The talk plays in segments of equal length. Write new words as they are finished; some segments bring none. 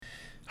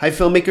Hi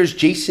filmmakers,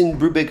 Jason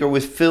Brubaker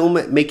with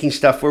Film Making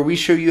Stuff, where we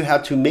show you how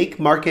to make,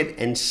 market,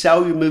 and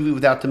sell your movie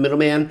without the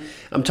middleman.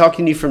 I'm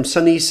talking to you from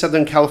sunny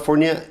Southern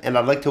California, and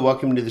I'd like to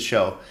welcome you to the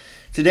show.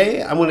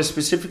 Today, I want to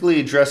specifically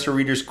address a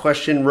reader's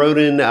question wrote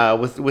in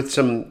with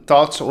some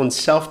thoughts on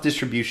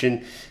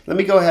self-distribution. Let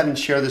me go ahead and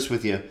share this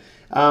with you.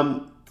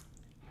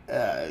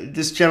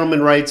 This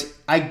gentleman writes,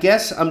 I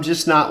guess I'm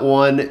just not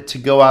one to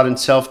go out and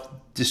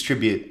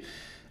self-distribute.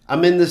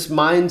 I'm in this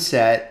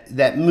mindset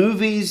that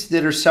movies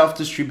that are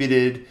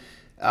self-distributed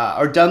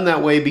are done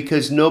that way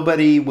because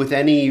nobody with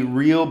any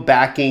real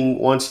backing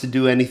wants to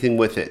do anything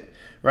with it,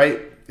 right?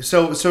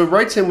 So it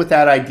writes in with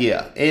that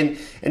idea,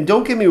 and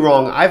don't get me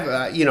wrong,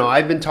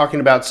 I've been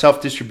talking about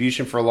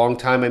self-distribution for a long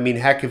time. I mean,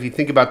 heck, if you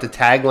think about the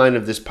tagline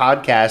of this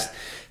podcast,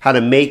 how to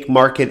make,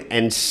 market,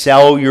 and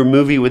sell your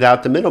movie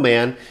without the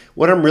middleman,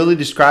 what I'm really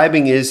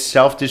describing is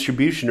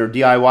self-distribution or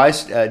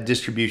DIY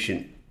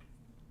distribution.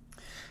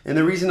 And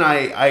the reason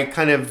I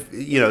kind of,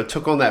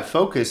 took on that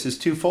focus is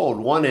twofold.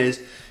 One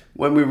is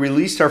when we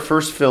released our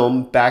first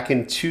film back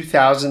in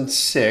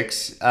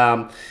 2006,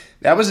 that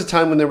was a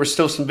time when there were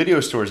still some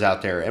video stores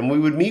out there. And we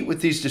would meet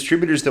with these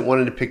distributors that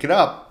wanted to pick it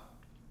up.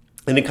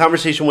 And the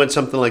conversation went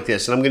something like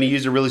this. And I'm going to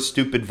use a really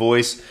stupid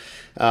voice.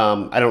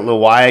 I don't know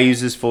why I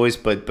use this voice,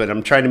 but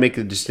I'm trying to make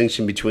a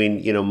distinction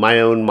between, my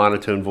own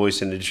monotone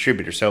voice and the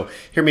distributor. So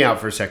hear me out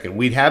for a second.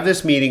 We'd have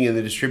this meeting and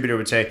the distributor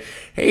would say,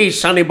 hey,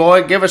 Sonny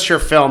boy, give us your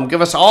film. Give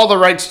us all the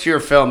rights to your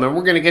film and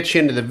we're going to get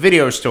you into the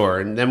video store.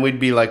 And then we'd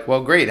be like,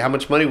 well, great. How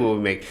much money will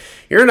we make?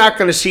 You're not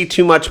going to see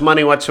too much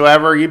money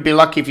whatsoever. You'd be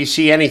lucky if you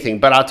see anything.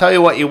 But I'll tell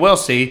you what you will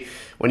see.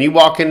 When you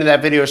walk into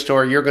that video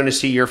store, you're going to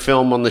see your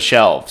film on the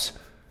shelves.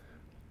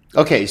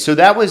 Okay, so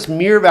that was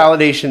mere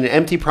validation and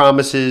empty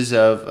promises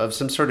of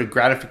some sort of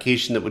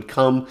gratification that would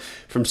come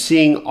from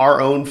seeing our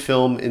own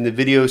film in the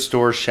video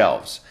store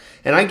shelves.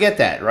 And I get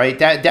that, right?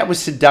 That was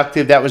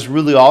seductive. That was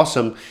really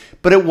awesome.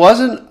 But it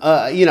wasn't,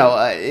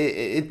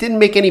 it didn't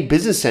make any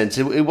business sense.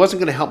 It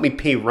wasn't going to help me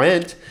pay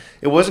rent.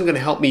 It wasn't going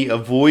to help me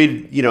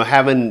avoid,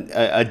 having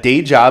a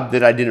day job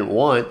that I didn't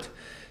want.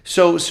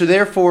 So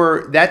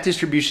therefore, that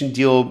distribution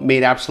deal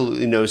made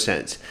absolutely no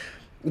sense.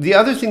 The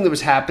other thing that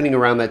was happening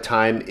around that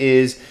time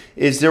is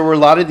there were a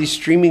lot of these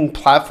streaming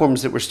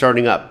platforms that were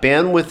starting up.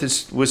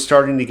 Bandwidth was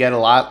starting to get a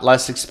lot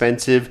less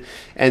expensive,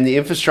 and the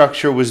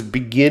infrastructure was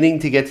beginning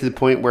to get to the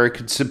point where it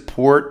could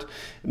support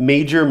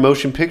major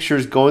motion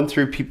pictures going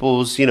through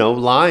people's,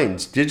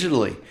 lines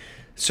digitally.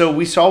 So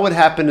we saw what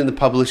happened in the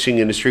publishing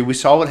industry. We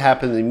saw what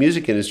happened in the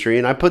music industry,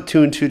 and I put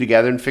two and two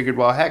together and figured,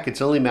 well, heck,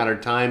 it's only a matter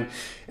of time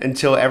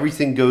until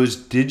everything goes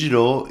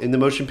digital in the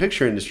motion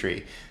picture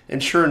industry.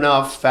 And sure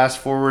enough, fast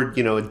forward,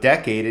 a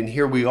decade, and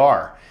here we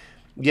are.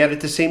 Yet at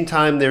the same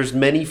time, there's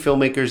many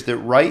filmmakers that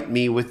write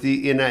me with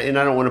and I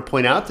don't want to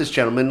point out this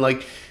gentleman,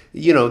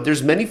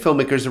 there's many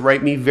filmmakers that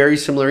write me very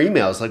similar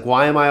emails. Like,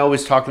 why am I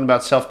always talking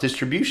about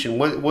self-distribution?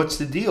 What's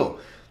the deal?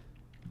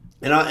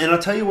 And I'll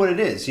tell you what it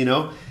is,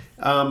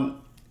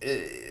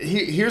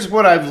 Here's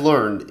what I've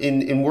learned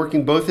in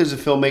working both as a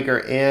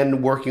filmmaker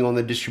and working on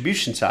the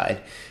distribution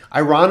side.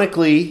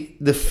 Ironically,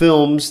 the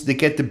films that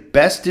get the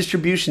best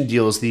distribution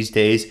deals these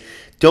days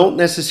don't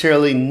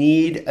necessarily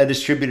need a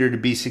distributor to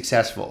be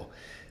successful.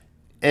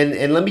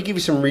 And let me give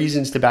you some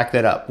reasons to back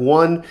that up.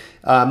 One,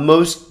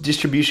 most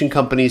distribution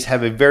companies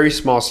have a very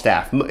small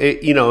staff.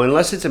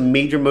 Unless it's a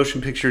major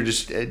motion picture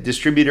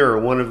distributor or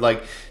one of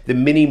the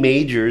mini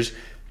majors,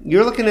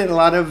 you're looking at a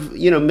lot of,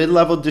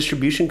 mid-level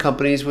distribution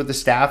companies with a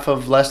staff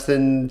of less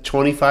than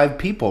 25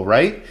 people,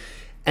 right?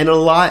 And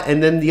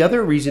then the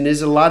other reason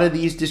is a lot of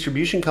these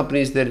distribution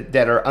companies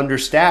that are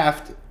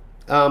understaffed,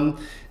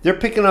 they're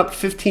picking up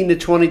 15 to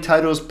 20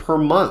 titles per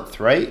month,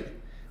 right?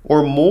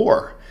 Or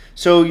more.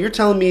 So you're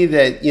telling me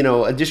that,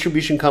 a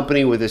distribution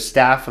company with a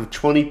staff of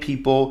 20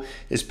 people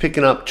is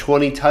picking up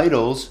 20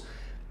 titles,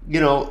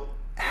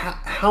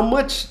 how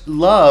much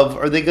love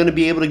are they going to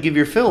be able to give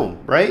your film,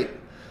 right?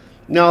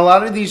 Now, a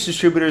lot of these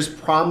distributors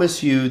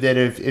promise you that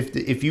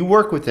if you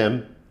work with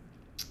them,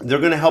 they're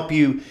going to help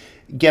you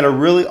get a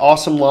really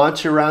awesome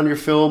launch around your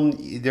film.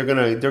 They're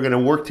gonna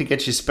work to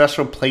get you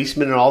special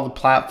placement on all the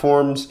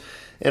platforms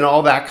and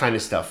all that kind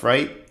of stuff,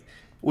 right?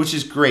 Which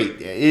is great.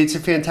 It's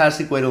a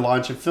fantastic way to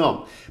launch a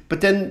film.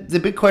 But then the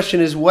big question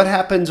is, what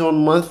happens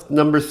on month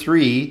number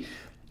 3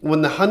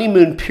 when the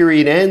honeymoon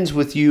period ends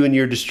with you and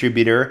your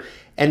distributor,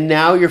 and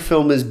now your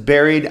film is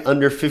buried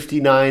under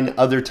 59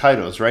 other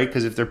titles, right?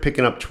 Because if they're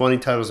picking up 20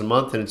 titles a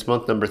month and it's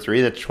month number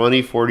 3, that's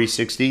 20, 40,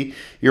 60.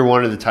 You're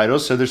one of the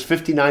titles. So there's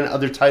 59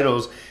 other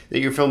titles that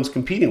your film's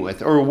competing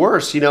with. Or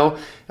worse,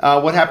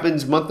 what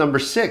happens month number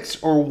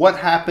 6? Or what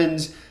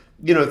happens,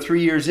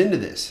 3 years into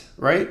this,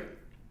 right?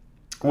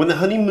 When the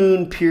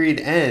honeymoon period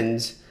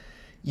ends,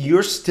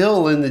 you're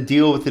still in the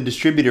deal with the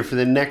distributor for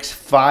the next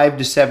 5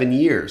 to 7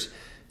 years.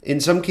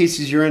 In some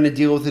cases, you're in a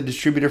deal with the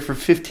distributor for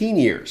 15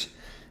 years.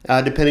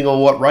 Depending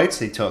on what rights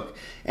they took.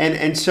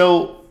 And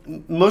so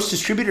most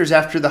distributors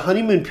after the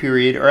honeymoon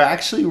period are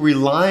actually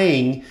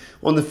relying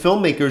on the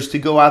filmmakers to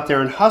go out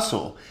there and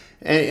hustle.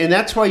 And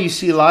that's why you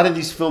see a lot of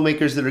these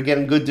filmmakers that are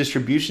getting good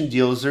distribution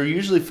deals. They're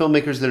usually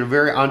filmmakers that are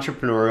very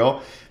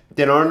entrepreneurial,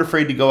 that aren't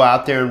afraid to go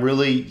out there and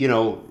really,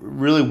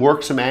 really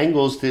work some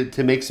angles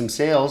to make some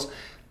sales.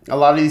 A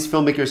lot of these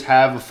filmmakers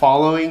have a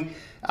following.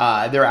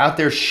 They're out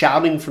there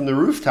shouting from the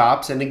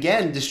rooftops. And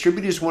again,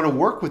 distributors want to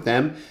work with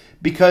them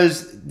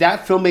because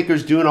that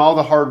filmmaker's doing all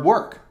the hard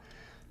work.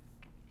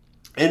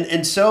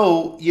 And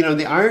so,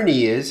 the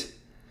irony is,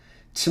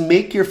 to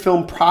make your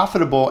film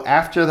profitable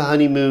after the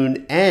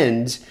honeymoon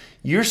ends,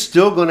 you're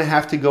still going to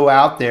have to go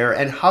out there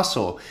and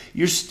hustle.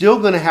 You're still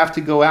going to have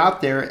to go out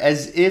there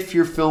as if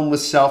your film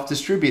was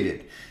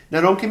self-distributed.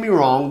 Now, don't get me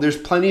wrong. There's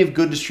plenty of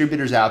good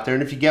distributors out there.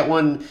 And if you get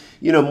one,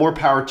 more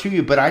power to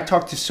you. But I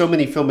talk to so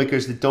many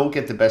filmmakers that don't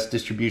get the best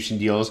distribution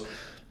deals,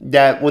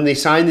 that when they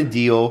sign the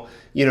deal,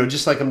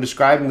 just like I'm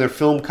describing, their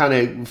film kind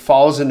of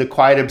falls into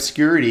quiet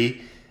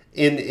obscurity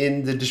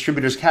in the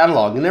distributor's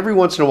catalog. And every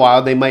once in a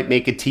while, they might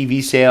make a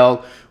TV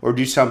sale or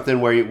do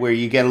something where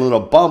you get a little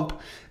bump.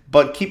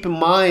 But keep in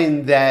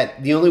mind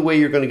that the only way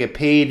you're going to get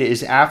paid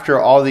is after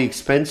all the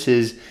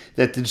expenses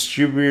that the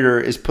distributor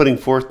is putting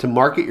forth to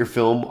market your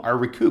film are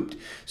recouped.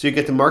 So you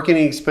get the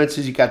marketing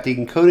expenses, you got the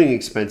encoding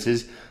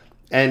expenses,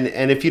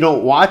 and if you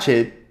don't watch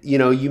it,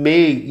 you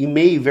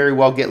may very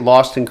well get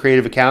lost in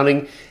creative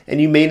accounting,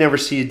 and you may never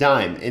see a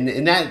dime.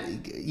 And that,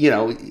 you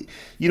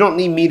don't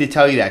need me to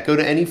tell you that. Go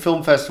to any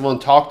film festival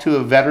and talk to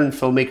a veteran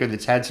filmmaker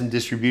that's had some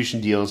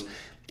distribution deals,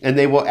 and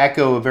they will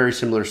echo a very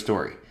similar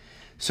story.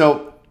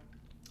 So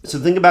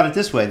think about it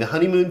this way. The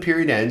honeymoon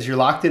period ends. You're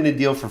locked in a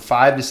deal for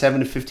 5 to 7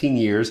 to 15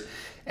 years,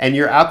 and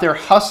you're out there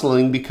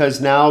hustling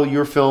because now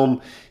your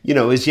film,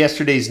 is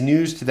yesterday's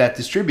news to that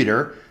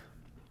distributor.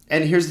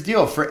 And here's the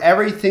deal. For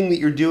everything that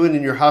you're doing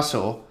in your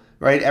hustle,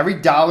 right,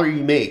 every dollar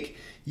you make,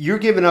 you're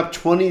giving up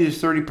 20 to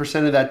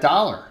 30% of that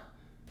dollar.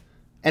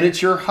 And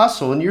it's your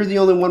hustle, and you're the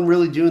only one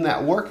really doing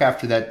that work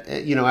after that,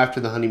 after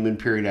the honeymoon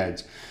period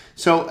ends.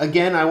 So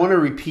again, I want to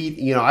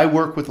repeat, I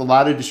work with a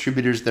lot of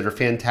distributors that are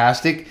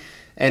fantastic.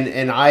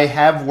 And I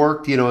have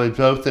worked, as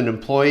both an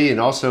employee and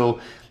also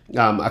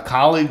a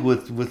colleague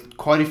with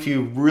quite a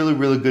few really,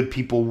 really good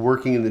people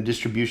working in the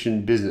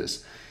distribution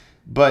business.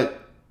 But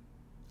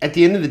at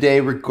the end of the day,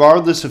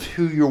 regardless of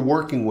who you're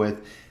working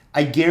with,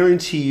 I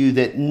guarantee you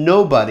that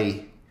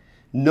nobody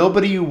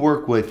you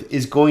work with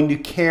is going to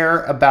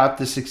care about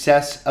the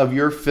success of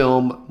your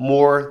film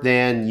more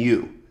than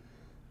you.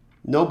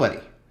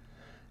 Nobody.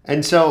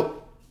 And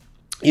so,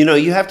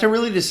 you have to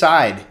really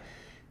decide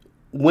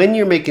when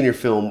you're making your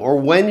film, or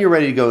when you're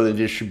ready to go into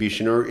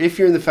distribution, or if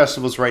you're in the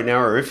festivals right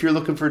now, or if you're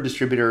looking for a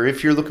distributor, or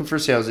if you're looking for a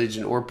sales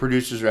agent or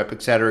producer's rep,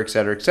 et cetera, et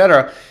cetera, et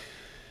cetera.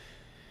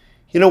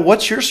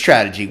 What's your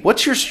strategy?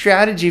 What's your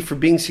strategy for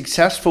being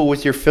successful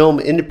with your film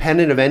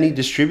independent of any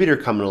distributor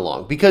coming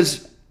along?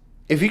 Because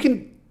if you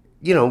can,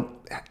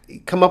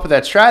 come up with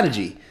that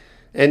strategy,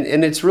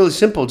 and it's really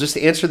simple, just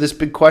to answer this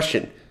big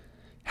question.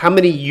 How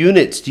many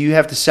units do you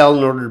have to sell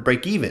in order to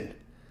break even?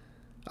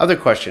 Other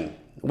question,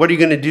 what are you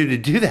going to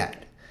do that?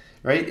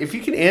 Right? If you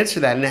can answer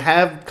that and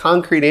have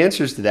concrete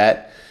answers to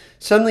that,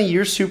 suddenly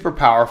you're super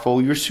powerful,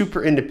 you're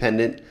super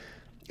independent,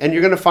 and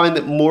you're going to find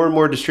that more and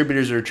more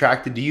distributors are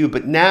attracted to you.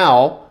 But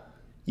now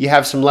you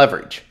have some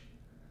leverage.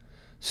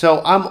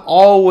 So I'm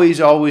always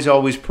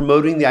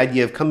promoting the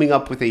idea of coming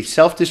up with a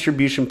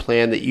self-distribution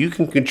plan that you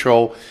can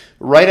control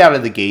right out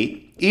of the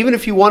gate. Even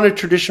if you want a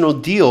traditional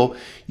deal,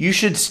 you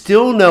should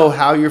still know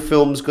how your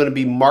film is going to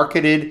be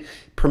marketed,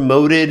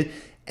 promoted,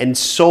 and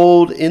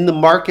sold in the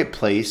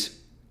marketplace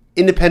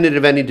independent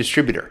of any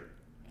distributor.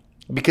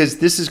 Because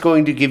this is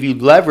going to give you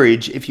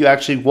leverage if you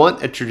actually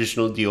want a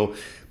traditional deal.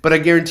 But I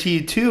guarantee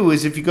you too,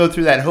 is if you go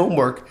through that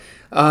homework,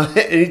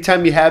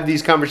 anytime you have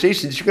these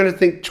conversations, you're going to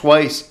think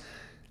twice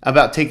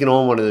about taking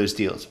on one of those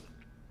deals.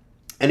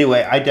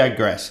 Anyway, I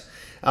digress.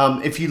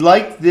 If you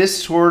like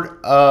this sort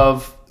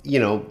of,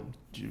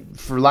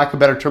 for lack of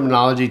better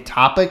terminology,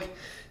 topic,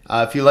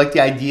 if you like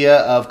the idea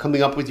of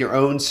coming up with your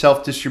own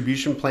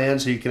self-distribution plan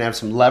so you can have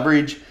some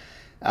leverage,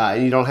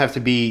 and you don't have to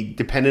be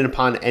dependent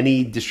upon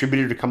any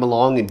distributor to come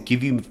along and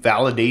give you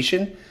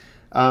validation,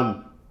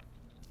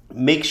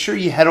 make sure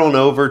you head on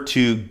over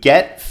to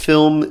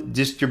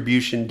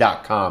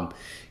getfilmdistribution.com.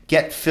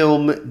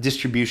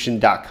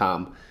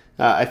 Getfilmdistribution.com.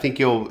 I think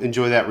you'll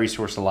enjoy that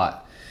resource a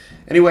lot.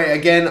 Anyway,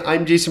 again,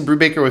 I'm Jason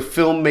Brubaker with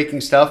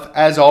Filmmaking Stuff.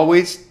 As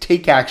always,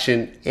 take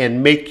action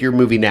and make your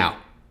movie now.